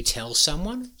 Right. Do you tell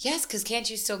someone? Yes, because can't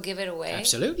you still give it away?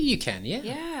 Absolutely you can, yeah.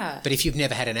 Yeah. But if you've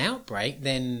never had an outbreak,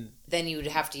 then... Then you would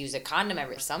have to use a condom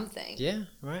every something. Yeah,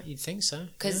 right, you'd think so.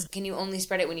 Because can you only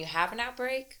spread it when you have an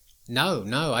outbreak? No,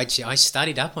 I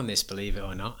studied up on this, believe it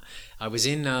or not. I was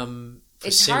in...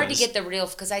 It's hard to get the real...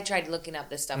 Because I tried looking up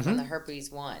this stuff on the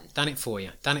herpes one. Done it for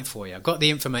you. I've got the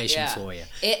information for you.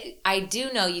 I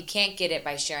do know you can't get it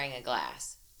by sharing a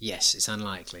glass. Yes, it's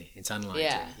unlikely.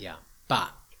 Yeah.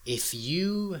 But if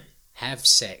you have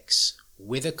sex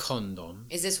with a condom...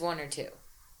 Is this 1 or 2?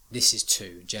 This is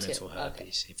 2, genital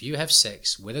herpes. Okay. If you have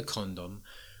sex with a condom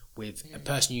with a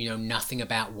person you know nothing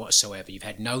about whatsoever, you've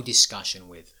had no discussion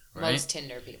with, right? Most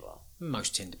Tinder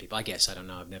people. I guess. I don't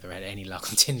know. I've never had any luck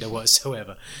on Tinder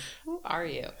whatsoever. Who are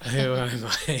you? Who am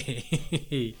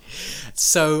I?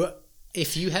 So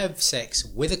if you have sex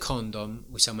with a condom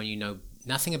with someone you know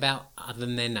nothing about other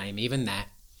than their name, even that,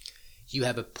 you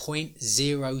have a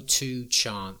 0.02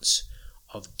 chance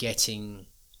of getting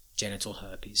genital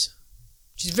herpes,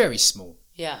 which is very small.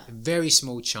 Yeah. A very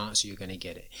small chance you're going to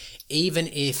get it. Even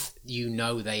if you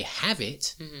know they have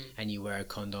it and you wear a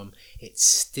condom, it's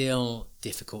still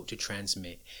difficult to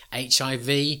transmit.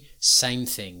 HIV, same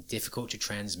thing, difficult to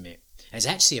transmit. There's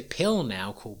actually a pill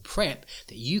now called PrEP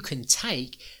that you can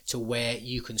take to where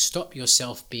you can stop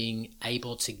yourself being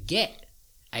able to get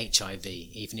HIV,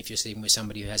 even if you're sleeping with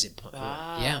somebody who has it.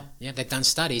 Wow. Yeah, they've done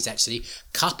studies actually,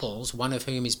 couples, one of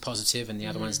whom is positive and the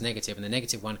other one's negative, and the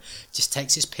negative one just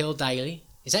takes this pill daily.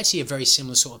 It's actually a very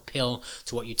similar sort of pill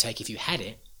to what you take if you had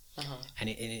it, and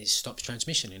it stops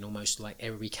transmission in almost like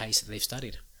every case that they've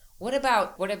studied. What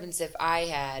happens if I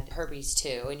had herpes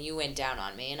too and you went down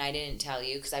on me and I didn't tell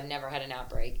you because I've never had an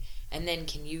outbreak, and then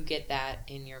can you get that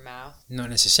in your mouth? Not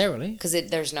necessarily. Because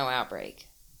there's no outbreak.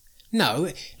 No,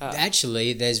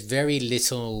 actually, there's very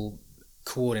little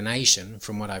coordination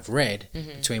from what I've read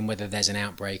between whether there's an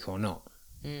outbreak or not.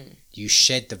 You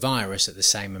shed the virus at the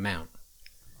same amount.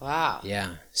 Wow.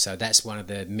 Yeah, so that's one of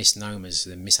the misnomers,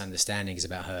 the misunderstandings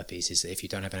about herpes, is that if you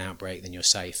don't have an outbreak, then you're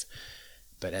safe.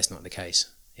 But that's not the case.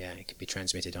 Yeah, it can be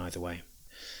transmitted either way.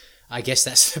 I guess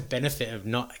that's the benefit of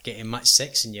not getting much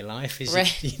sex in your life, is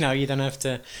you don't have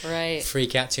to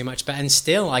freak out too much. And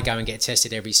still, I go and get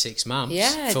tested every 6 months.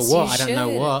 Yeah, for what? I don't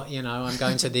know what. I'm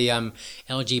going to the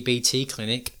LGBT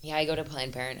clinic. Yeah, I go to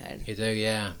Planned Parenthood. You do,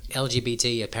 yeah.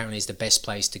 LGBT apparently is the best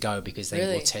place to go because they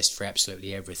will test for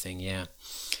absolutely everything, yeah.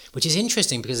 Which is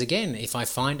interesting because, again, if I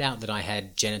find out that I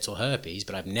had genital herpes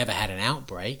but I've never had an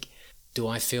outbreak, do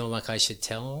I feel like I should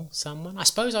tell someone? I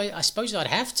suppose I'd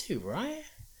have to, right?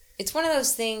 It's one of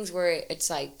those things where it's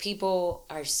like people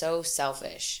are so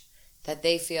selfish that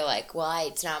they feel like, well,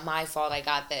 it's not my fault I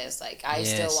got this. Like, I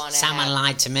still want to someone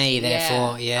lied to me,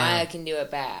 therefore, I can do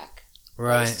it back.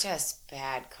 Right. It's just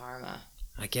bad karma.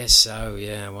 I guess so,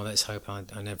 yeah. Well, let's hope I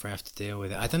never have to deal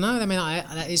with it. I don't know. I mean,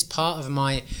 that is part of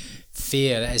my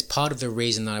fear. That is part of the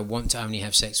reason that I want to only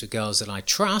have sex with girls that I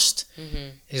trust,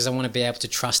 is I want to be able to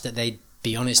trust that they'd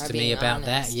be honest to me about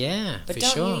that. Yeah, but for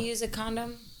don't sure. you use a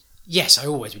condom? Yes, I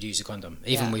always would use a condom.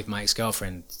 Even with my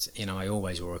ex-girlfriend, I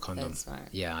always wore a condom. That's smart.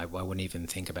 Yeah, I wouldn't even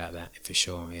think about that, for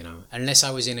sure, Unless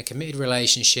I was in a committed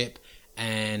relationship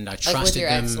and I trusted them. Like with your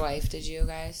ex-wife, did you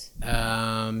guys?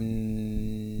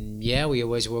 Yeah, we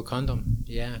always wore a condom.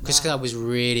 Yeah, because I was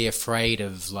really afraid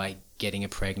of, like, getting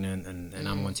pregnant and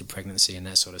unwanted pregnancy and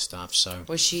that sort of stuff, so...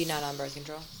 Was she not on birth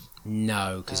control?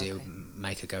 No, because it would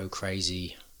make her go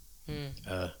crazy.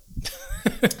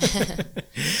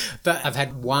 But I've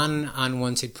had one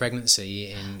unwanted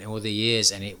pregnancy in all the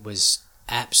years, and it was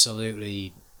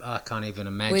absolutely, I can't even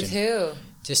imagine. With who?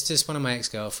 Just one of my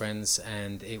ex-girlfriends,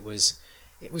 and it was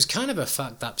kind of a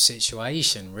fucked up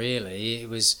situation, really. It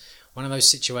was one of those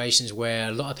situations where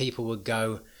a lot of people would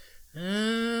go,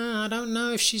 I don't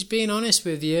know if she's being honest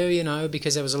with you,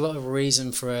 because there was a lot of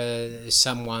reason for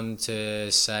someone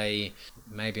to say,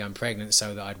 maybe I'm pregnant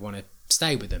so that I'd want to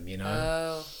stay with them,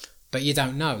 Oh. But you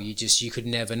don't know. You could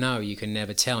never know. You can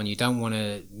never tell. And you don't want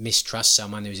to mistrust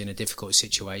someone who's in a difficult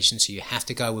situation. So you have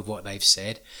to go with what they've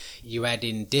said. You add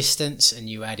in distance and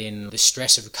you add in the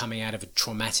stress of coming out of a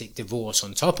traumatic divorce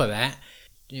on top of that,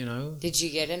 Did you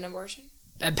get an abortion?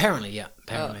 Apparently, yeah.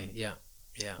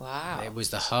 Yeah. Wow. It was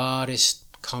the hardest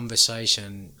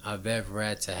conversation I've ever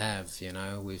had to have,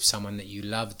 with someone that you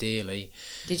love dearly.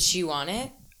 Did she want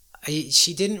it?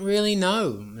 She didn't really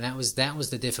know. That was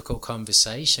the difficult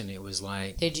conversation. It was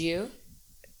like... Did you?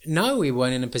 No, we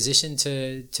weren't in a position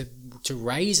to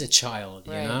raise a child,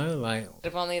 Like,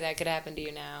 if only that could happen to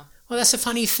you now. Well, that's a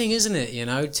funny thing, isn't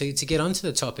it? To get onto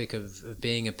the topic of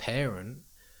being a parent,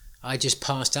 I just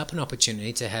passed up an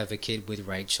opportunity to have a kid with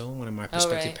Rachel, one of my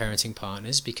prospective parenting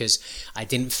partners, because I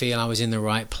didn't feel I was in the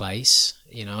right place.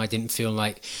 I didn't feel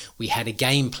like we had a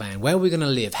game plan. Where are we going to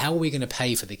live? How are we going to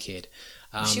pay for the kid?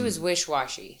 She was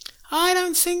wish-washy. I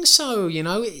don't think so,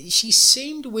 She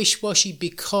seemed wish-washy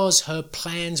because her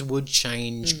plans would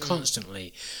change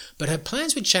constantly. But her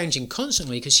plans were changing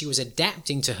constantly because she was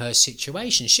adapting to her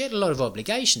situation. She had a lot of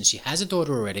obligations. She has a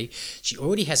daughter already. She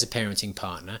already has a parenting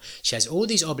partner. She has all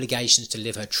these obligations to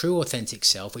live her true, authentic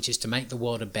self, which is to make the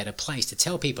world a better place, to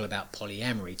tell people about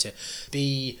polyamory, to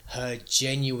be her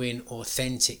genuine,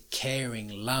 authentic, caring,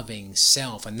 loving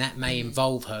self. And that may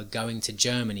involve her going to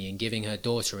Germany and giving her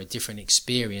daughter a different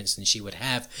experience than she would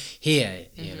have here,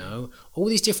 All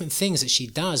these different things that she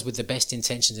does with the best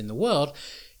intentions in the world.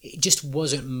 It just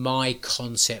wasn't my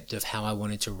concept of how I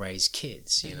wanted to raise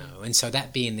kids, And so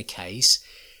that being the case,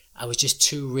 I was just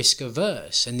too risk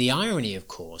averse. And the irony, of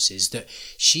course, is that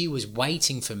she was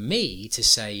waiting for me to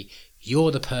say,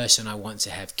 you're the person I want to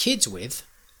have kids with,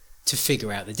 to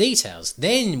figure out the details.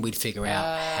 Then we'd figure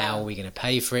out how are we going to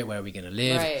pay for it, where are we going to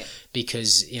live. Right.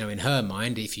 Because, in her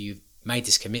mind, if you've made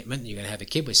this commitment, you're going to have a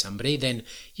kid with somebody, then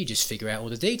you just figure out all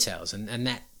the details. And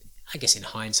that, I guess in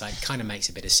hindsight, kind of makes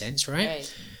a bit of sense,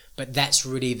 right? But that's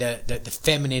really the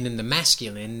feminine and the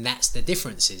masculine. That's the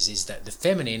difference, is that the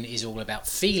feminine is all about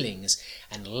feelings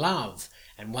and love.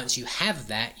 And once you have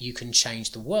that, you can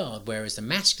change the world. Whereas the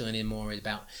masculine is more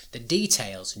about the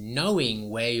details, knowing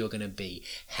where you're going to be,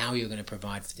 how you're going to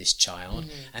provide for this child.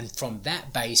 And from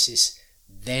that basis,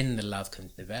 then the love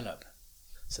can develop.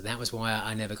 So that was why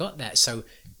I never got that. So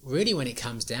really, when it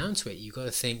comes down to it, you've got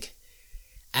to think,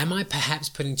 am I perhaps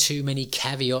putting too many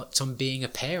caveats on being a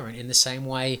parent in the same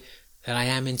way that I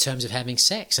am in terms of having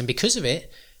sex? And because of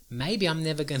it, maybe I'm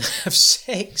never going to have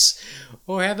sex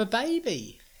or have a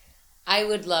baby. I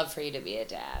would love for you to be a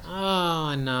dad. Oh,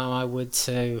 I know, I would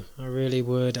too. I really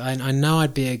would. I know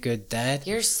I'd be a good dad.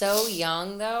 You're so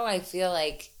young, though. I feel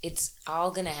like it's all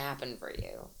going to happen for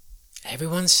you.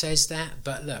 Everyone says that,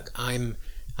 but look, I'm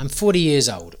 40 years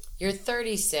old. You're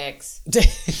 36.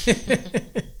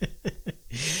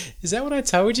 Is that what I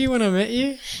told you when I met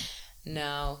you?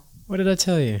 No. What did I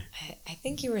tell you? I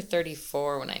think you were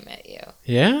 34 when I met you.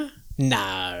 Yeah?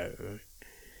 No.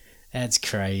 That's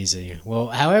crazy. Well,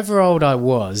 however old I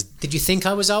was, did you think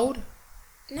I was old?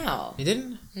 No. You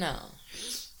didn't? No.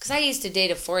 Because I used to date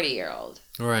a 40-year-old.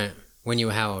 Right. When you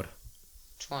were how old?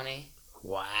 20.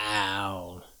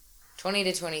 Wow. 20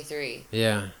 to 23.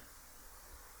 Yeah.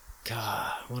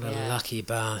 God, what a lucky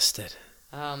bastard.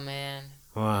 Oh, man.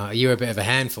 Wow, you were a bit of a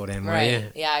handful then, were Right.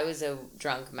 you? Yeah, I was a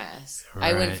drunk mess.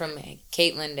 Right. I went from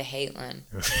Caitlin to Haitlin.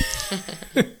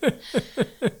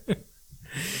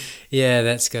 Yeah,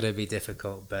 that's got to be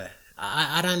difficult, but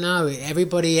I don't know.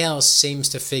 Everybody else seems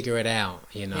to figure it out,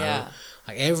 you know? Yeah.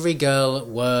 Like every girl at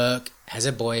work has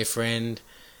a boyfriend.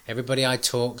 Everybody I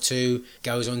talk to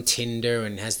goes on Tinder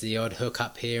and has the odd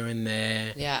hookup here and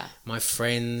there. Yeah. My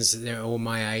friends, they're all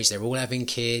my age. They're all having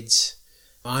kids.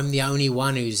 I'm the only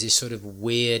one who's this sort of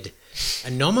weird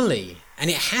anomaly. And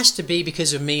it has to be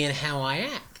because of me and how I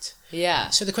act. Yeah.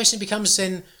 So the question becomes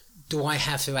then, do I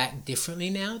have to act differently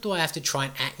now? Do I have to try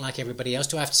and act like everybody else?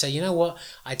 Do I have to say, you know what?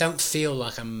 I don't feel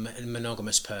like I'm a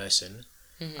monogamous person.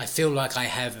 Mm-hmm. I feel like I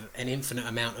have an infinite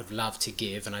amount of love to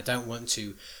give, and I don't want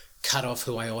to cut off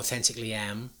who I authentically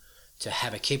am to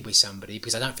have a kid with somebody,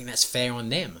 because I don't think that's fair on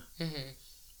them. Mm-hmm.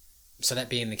 So that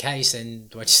being the case, then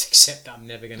do I just accept that I'm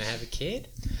never going to have a kid?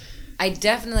 I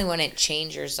definitely wouldn't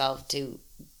change yourself to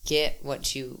get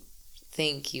what you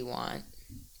think you want.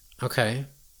 Okay.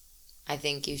 I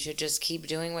think you should just keep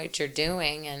doing what you're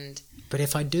doing, and. But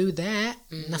if I do that,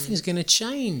 nothing's going to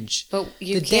change. But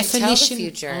you the can't tell the definition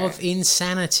future of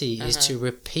insanity is to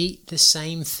repeat the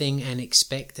same thing and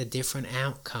expect a different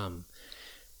outcome.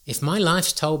 If my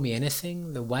life's told me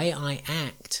anything, the way I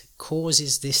act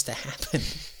causes this to happen.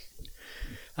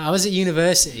 I was at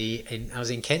university, I was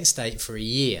in Kent State for a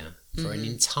year. For an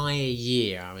entire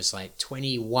year. I was like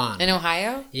 21. In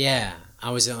Ohio? Yeah.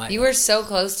 I was in like... You were so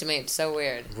close to me. It's so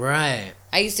weird. Right.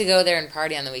 I used to go there and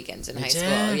party on the weekends in high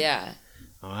school. Yeah.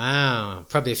 Wow.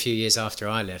 Probably a few years after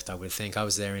I left, I would think. I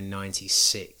was there in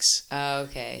 96. Oh,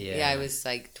 okay. Yeah, I was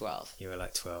like 12. You were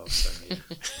like 12, so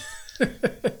yeah.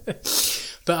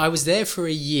 But I was there for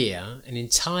a year, an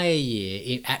entire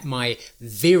year, at my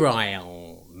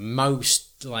virile,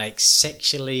 most like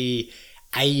sexually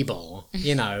able,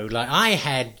 you know, like I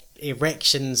had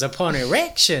erections upon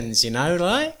erections, you know,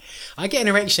 like I get an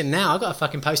erection now, I've got to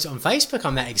fucking post it on Facebook,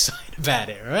 I'm that excited about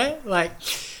it, right? Like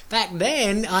back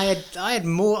then I had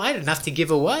enough to give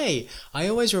away. I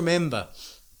always remember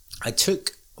I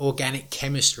took organic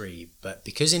chemistry, but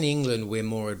because in England we're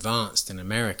more advanced than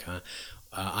America,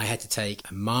 I had to take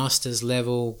a master's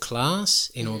level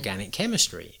class in organic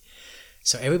chemistry.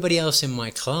 So everybody else in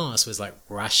my class was like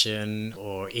Russian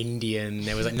or Indian.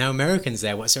 There was like no Americans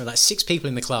there. So there were like 6 people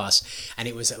in the class, and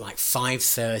it was at like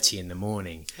 5:30 in the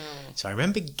morning. Oh. So I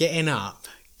remember getting up,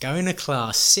 going to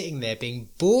class, sitting there, being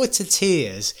bored to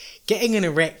tears, getting an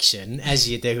erection, as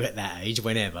you do at that age,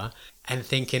 whenever, and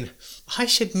thinking, I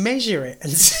should measure it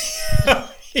and see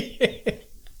how it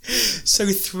is. So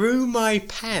through my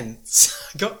pants,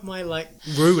 I got my like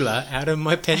ruler out of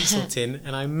my pencil tin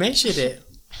and I measured it.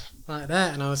 Like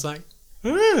that, and I was like,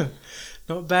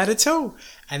 not bad at all.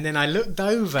 And then I looked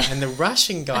over, and the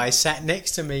Russian guy sat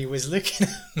next to me was looking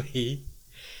at me,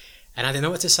 and I didn't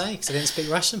know what to say because I didn't speak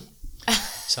Russian.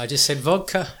 So I just said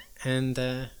vodka, and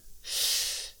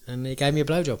he gave me a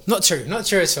blowjob. Not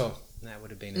true at all. That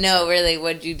would have been no, really.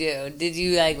 What'd you do? Did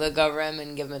you like look over him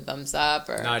and give him a thumbs up,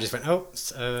 or no? I just went,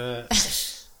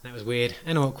 that was weird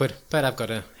and awkward. But I've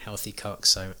got a healthy cock,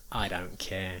 so I don't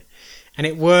care, and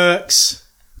it works.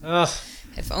 Ugh.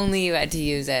 If only you had to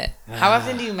use it. How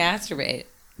often do you masturbate?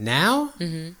 Now?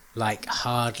 Mm-hmm. Like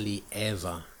hardly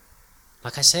ever.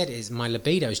 Like I said, my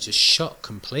libido's just shot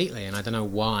completely, and I don't know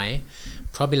why.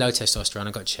 Probably low testosterone.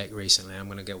 I got checked recently. I'm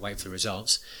going to wait for the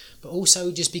results. But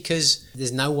also just because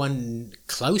there's no one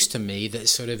close to me that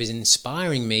sort of is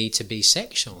inspiring me to be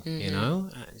sexual, you know?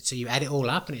 So you add it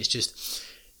all up, and it's just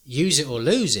use it or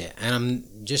lose it, and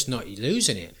I'm just not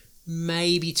losing it.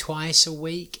 Maybe twice a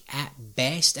week at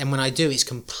best, and when I do, it's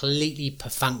completely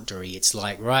perfunctory. It's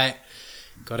like, right,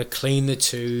 got to clean the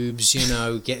tubes, you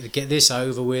know, get this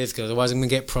over with, because otherwise I'm going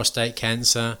to get prostate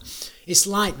cancer. It's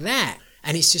like that,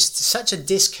 and it's just such a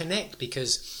disconnect,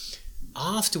 because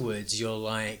afterwards you're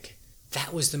like,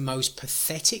 that was the most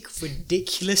pathetic,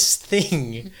 ridiculous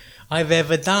thing I've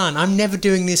ever done. I'm never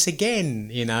doing this again,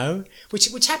 you know,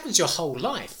 which happens your whole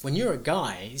life. When you're a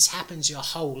guy, this happens your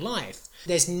whole life.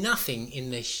 There's nothing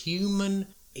in the human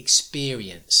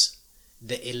experience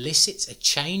that elicits a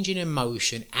change in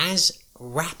emotion as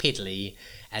rapidly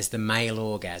as the male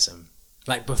orgasm.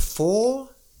 Like before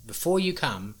you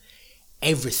come,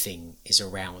 everything is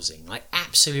arousing. Like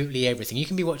absolutely everything. You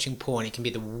can be watching porn, it can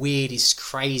be the weirdest,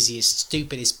 craziest,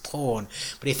 stupidest porn,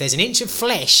 but if there's an inch of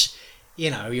flesh, you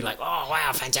know, you're like, oh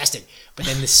wow, fantastic. But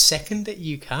then the second that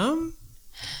you come,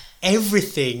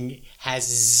 everything has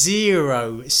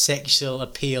zero sexual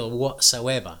appeal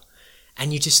whatsoever,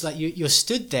 and you just like you're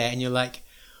stood there and you're like,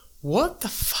 what the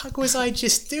fuck was I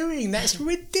just doing? That's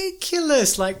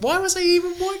ridiculous. Like, why was I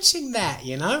even watching that,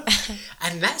 you know?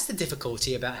 And that's the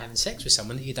difficulty about having sex with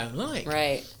someone that you don't like.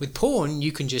 Right. With porn,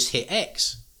 you can just hit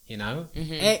X, you know?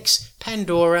 X,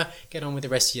 Pandora, get on with the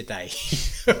rest of your day.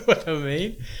 You know what I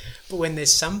mean? But when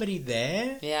there's somebody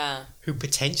there who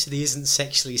potentially isn't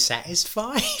sexually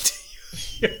satisfied,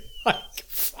 you're like,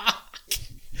 fuck.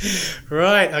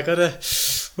 Right, I gotta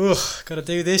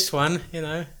do this one, you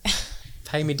know?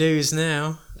 Pay me dues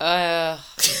now. A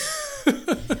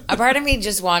part of me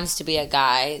just wants to be a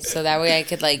guy, so that way I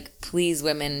could like please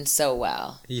women so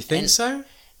well. You think so?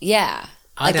 Yeah.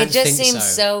 I don't think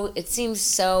so. It seems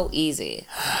so easy.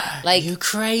 Like, you're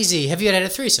crazy. Have you had a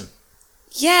threesome?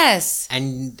 Yes.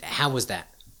 And how was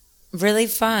that? Really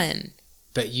fun.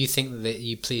 But you think that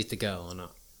you pleased the girl or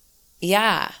not?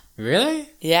 Yeah. Really?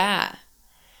 Yeah.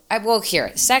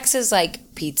 Sex is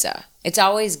like pizza. It's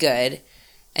always good.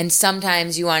 And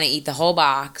sometimes you want to eat the whole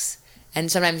box,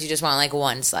 and sometimes you just want like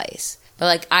one slice. But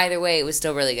like either way, it was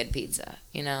still really good pizza,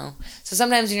 you know? So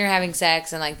sometimes when you're having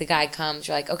sex and like the guy comes,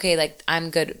 you're like, okay, like I'm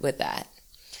good with that.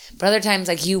 But other times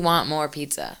like you want more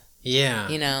pizza. Yeah.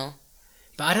 You know?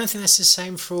 But I don't think that's the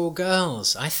same for all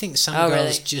girls. I think some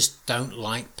girls just don't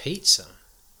like pizza.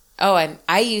 Oh,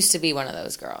 I used to be one of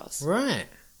those girls. Right.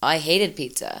 I hated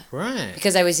pizza. Right.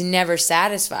 Because I was never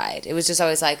satisfied. It was just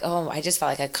always like, oh, I just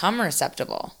felt like a cum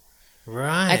receptacle.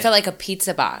 Right. I felt like a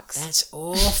pizza box. That's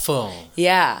awful.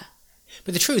 Yeah.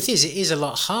 But the truth is, it is a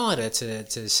lot harder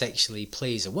to sexually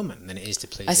please a woman than it is to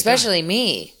please a guy. Especially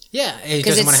me. Yeah.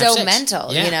 Because it's so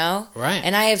mental, you know? Right.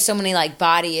 And I have so many, like,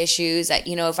 body issues that,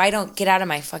 you know, if I don't get out of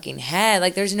my fucking head,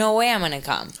 like, there's no way I'm going to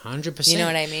come. 100%. You know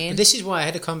what I mean? But this is why I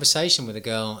had a conversation with a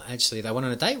girl, actually, that I went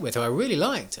on a date with, who I really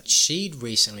liked. She'd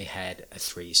recently had a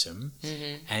threesome,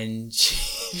 and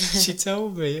she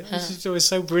told me, it was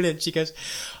so brilliant, she goes,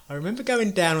 I remember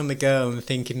going down on the girl and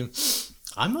thinking,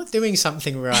 I'm not doing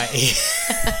something right here.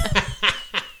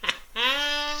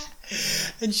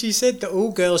 And she said that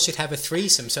all girls should have a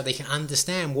threesome so they can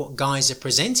understand what guys are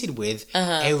presented with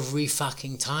every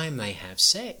fucking time they have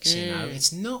sex, you know?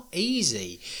 It's not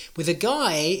easy. With a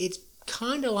guy, it's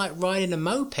kind of like riding a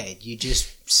moped. You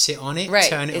just sit on it,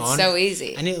 turn it on. It's so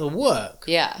easy. And it'll work.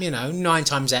 Yeah. You know, 9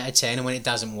 times out of 10, and when it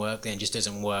doesn't work, then it just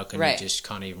doesn't work, and you just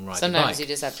can't even ride the bike. Sometimes you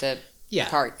just have to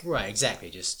park. Right, exactly.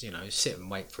 Just, you know, sit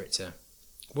and wait for it to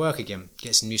work again.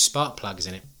 Get some new spark plugs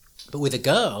in it. But with a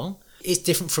girl, it's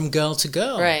different from girl to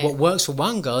girl. Right. What works for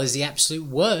one girl is the absolute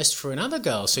worst for another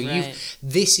girl. So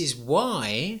this is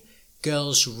why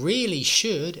girls really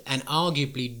should, and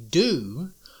arguably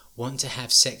do, want to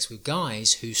have sex with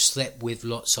guys who slept with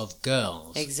lots of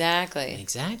girls. Exactly. And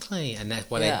that's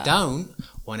why they don't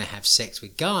want to have sex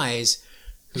with guys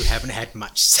who haven't had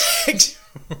much sex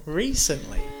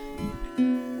recently.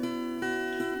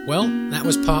 Well, that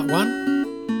was part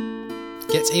 1.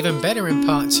 Gets even better in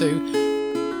part 2.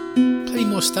 Plenty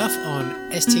more stuff on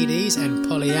STDs and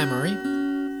polyamory.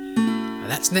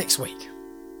 That's next week.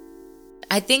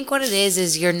 I think what it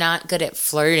is you're not good at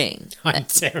flirting. I'm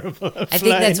terrible at flirting. I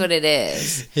think that's what it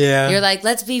is. Yeah. You're like,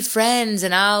 let's be friends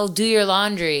and I'll do your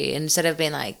laundry. Instead of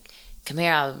being like, come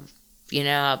here, I'll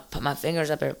put my fingers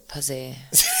up your pussy.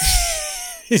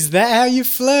 Is that how you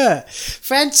flirt?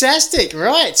 Fantastic,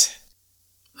 right.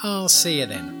 I'll see you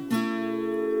then.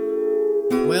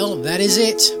 Well, that is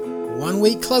it. 1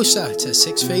 week closer to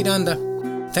 6 feet under.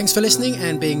 Thanks for listening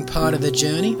and being part of the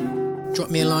journey. Drop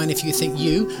me a line if you think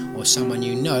you or someone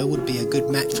you know would be a good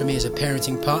match for me as a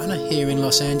parenting partner here in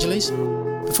Los Angeles.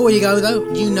 Before you go though,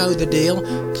 you know the deal.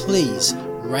 Please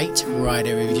rate, write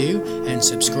a review and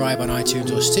subscribe on iTunes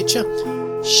or Stitcher.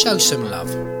 Show some love.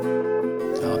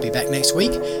 I'll be back next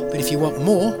week, but if you want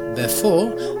more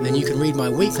before, then you can read my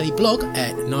weekly blog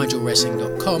at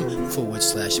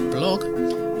nigelwrestling.com/blog,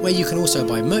 where you can also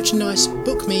buy merchandise,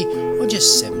 book me, or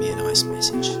just send me a nice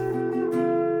message.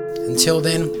 Until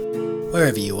then,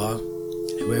 wherever you are,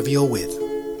 and whoever you're with,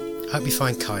 I hope you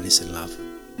find kindness and love.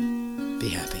 Be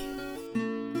happy.